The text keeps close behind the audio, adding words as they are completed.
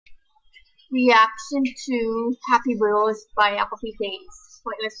reaction to Happy Wheels by alfie deyes.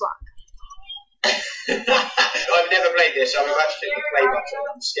 Pointless blog. I've never played this, so I'm about to click the play button.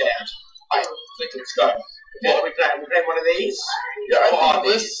 I'm scared. Right, let's go. What are we playing? We're playing one of these? Yeah, I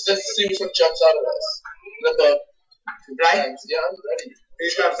think let's see which one jumps out of us. We play? Yeah, I'm ready.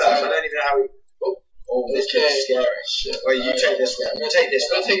 Who's going first? I don't even know how we... Oh, this is scary. Shit. Well, you take this one. I'm going to take this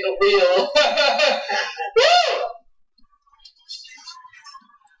one. I'm going to take the wheel.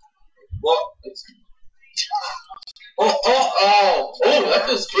 What? Oh, that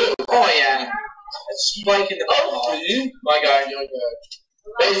feels good. Oh, yeah. A spike in the ball. My guy, your guy.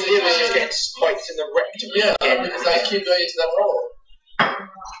 Basically, it was just getting spiked in the rectum. Yeah, because I keep going into that hole.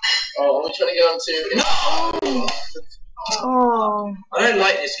 Oh, are we trying to get onto... No! Oh. I don't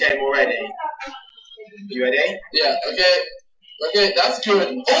like this game already. You ready? Yeah, okay. Okay, that's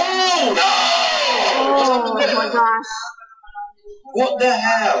good. Oh, no! Oh, my gosh. What the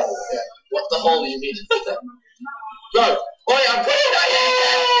hell? Yeah. What the hell do you mean? Go! Oh, yeah, I'm putting that in!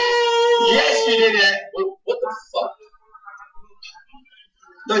 Yes, you did it! What the fuck?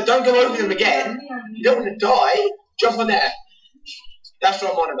 No, don't go over them again. You don't want to die. Jump on there. That's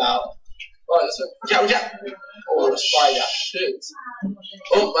what I'm on about. Right, that's what... Jack. Oh, the spider. Shit.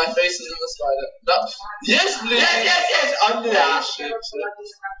 Oh, my face is in the spider. No. Yes, please! Yes! Under that. Shit.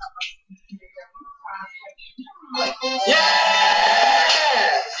 Yeah!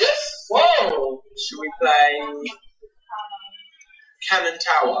 Yes! Whoa! Should we play Cannon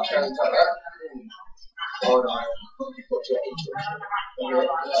Tower? Cannon Tower. Oh no. You've got to get into it.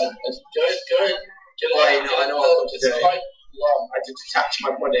 Go. Wait, no, I know what I've got to do. It's quite long. I just detach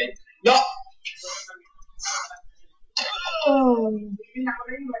my body. No! Oh. I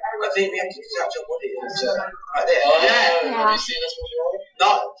think we have to detach our body. Right there. Oh, yeah! Have you seen this before?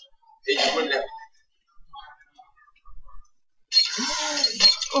 No! It just wouldn't have.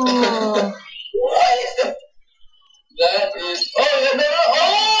 Oh. What is the... That is... Oh, yeah, no!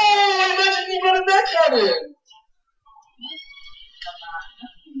 Oh! Imagine you running that cannon!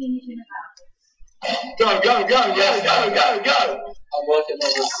 Go! I'm working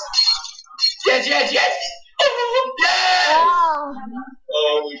on this. Yes! Oh, yes! Oh.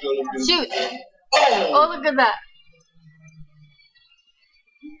 Oh, we got him. Shoot. Oh! Oh, look at that.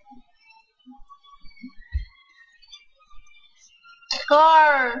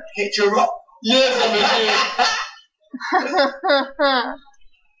 Score. Hit your rock. Yes,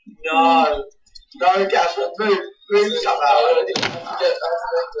 No, Caspar, move somehow.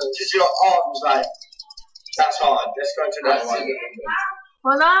 Just your arms, like, that's hard. Let's go to that one.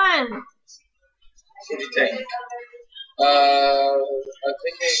 Hold on. What do you think? I'm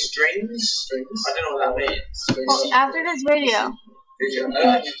thinking Strings? I don't know what that means. Well, after this video, I don't think you're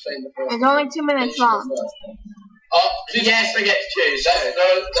playing the first. it's only 2 minutes long. Oh, yes, I get to choose.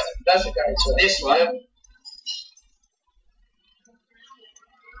 That's okay. So This one.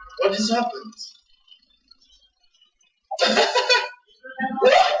 what just happened?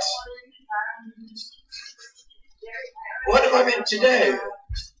 What? What am I meant to do?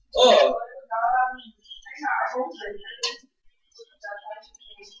 Oh.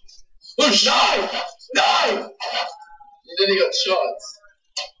 Push! No! You nearly got shot.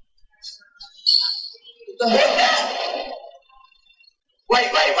 What the hell? Wait!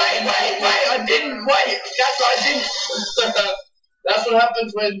 I didn't wait! That's what I didn't. That's what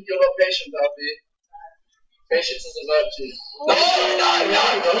happens when you're not patient, Alfie. Patience is a virtue. No!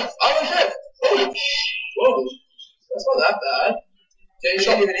 Oh, shit! Whoa. That's not that bad. Getting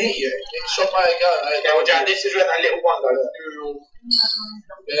shot even hit you. Getting shot by a gun. Okay, well, Jack, this is where that little one goes.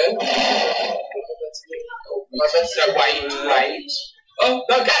 Yeah? My best So wait. Oh,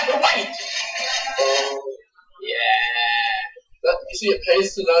 no, Caspar, wait! Yeah. You see, it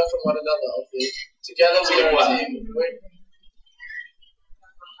pays to learn from one another, Alfie. Together we are a team.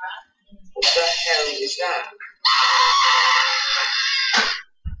 What the hell is that?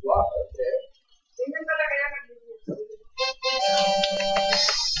 Wow, okay.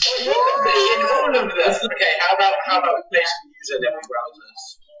 All of this. Okay, how about we play some user-level browsers?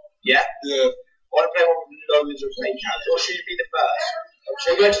 Yeah? Yeah. I want to play one with loads of play counts, or should it be the first?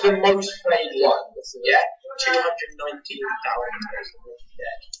 Should we go to the most played one? Yeah? 219,000.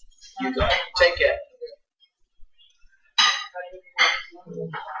 Yeah. You go. Take it.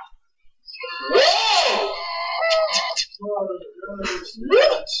 Whoa!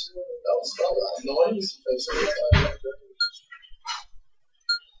 What? That was so noise.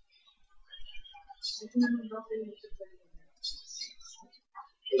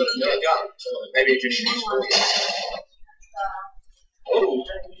 Get a gun. Maybe it just shoots for you. Oh.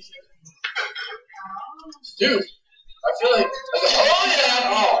 Dude, I feel like... Oh,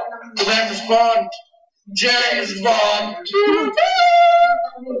 yeah! Oh. James Bond. James Bond.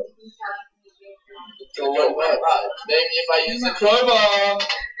 Maybe if I use a crowbar.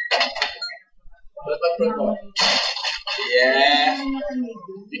 Where's my crowbar? Yeah. You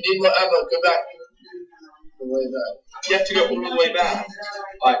need more ammo. Go back. The way back. You have to go all the way back.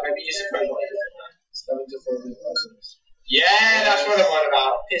 Alright, maybe use a crowbar. Yeah, that's what I'm on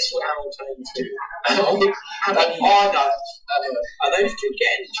about. Pistol ammo turning 2. Oh no. Are those two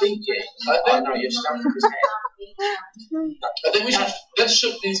getting tweaking? Oh no, you're stuck in his head. I think we should. Let's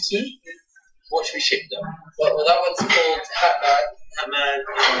ship these two. What should we ship them? Well, that one's called Hatman. Hatman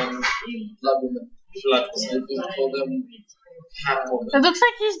and Bloodwoman. Bloodwoman. So we call them Hatwoman. It looks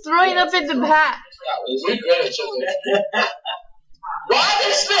like he's throwing up in the back. We're good at children. Why are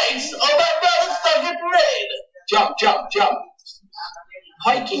there snakes on my brother's fucking parade? Jump, jump, jump.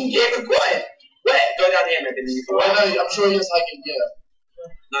 Hiking gear required. Where? Go down here, maybe. Well, no, I'm sure he has hiking gear.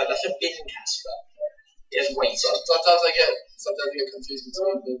 No, that's a bin Caspar. He has weights on. Sometimes I get confused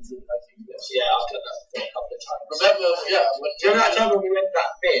between bins and hiking gear. Yeah, I've done that a couple of times. Remember, yeah. Do you remember that time when we went to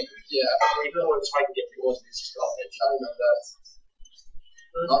that bin? Yeah. And we thought it was hiking gear, but it wasn't. It's just garbage. I remember that.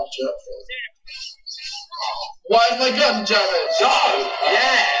 Not jerk thing. Why is my gun jamming? No!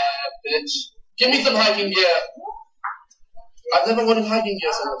 Yeah! Bitch. Give me some hiking gear. I've never wanted hiking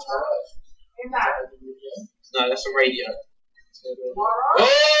gear so much in my life. No, that's a radio. Oh!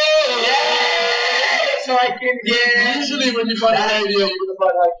 Yeah! It's hiking gear! Usually when you find a radio, you're going to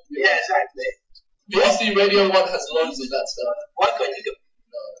find hiking gear. Yeah, exactly. BBC Radio 1 has loads of that stuff. Why couldn't you go?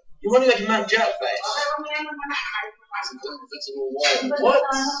 You want to go to Mount Jerkface? It's an invisible wall. What?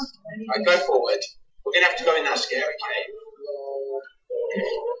 Alright, go forward. We're going to have to go in that scary cave.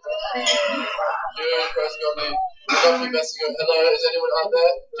 You're pressing on me. Lovely messing on. Hello, is anyone out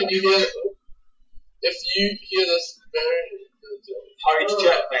there? Can you hear? If you hear this, hurry to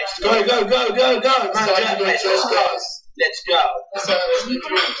Jerkface. Go, go, go, go, go! Mount Jerkface, let's go! Let's go! It's so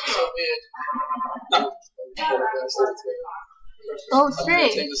weird. No. Oh, I'm gonna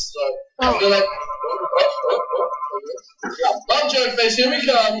straight. take this slow. Oh. I'm gonna like, Mom Jerkface, here we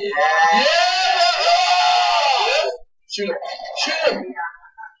come. Yeah! Yeah! Shoot him! Shoot him!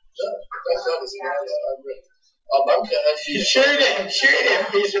 Thank God it's not. Our bunker has you. Shoot him! Shoot him!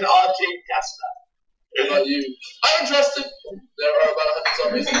 He's an RG Caspar. What about you? I don't trust him. There are about 100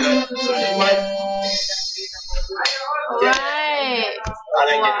 zombies in there, so you might. Right. I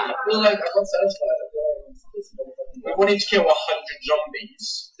don't get it. I feel like I'm not satisfied. I feel like We wanted to kill 100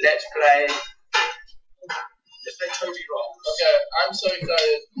 zombies. Let's play. Let's play Toby Rock. okay, I'm so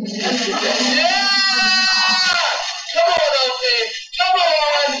excited. Yeah! Come on, Alfie! Come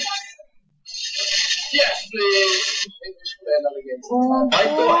on! Yes, please! I think we should play another game sometime. I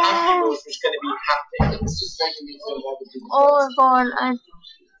thought Happy Wheels was going to be happy. It's just making me feel more Oh my god,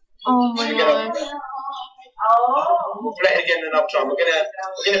 oh my Should we get god. on with it? We'll play it again another time. We're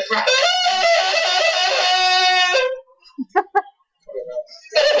gonna practice.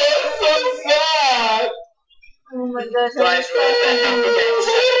 It's so sad! Oh my god. Guys, we're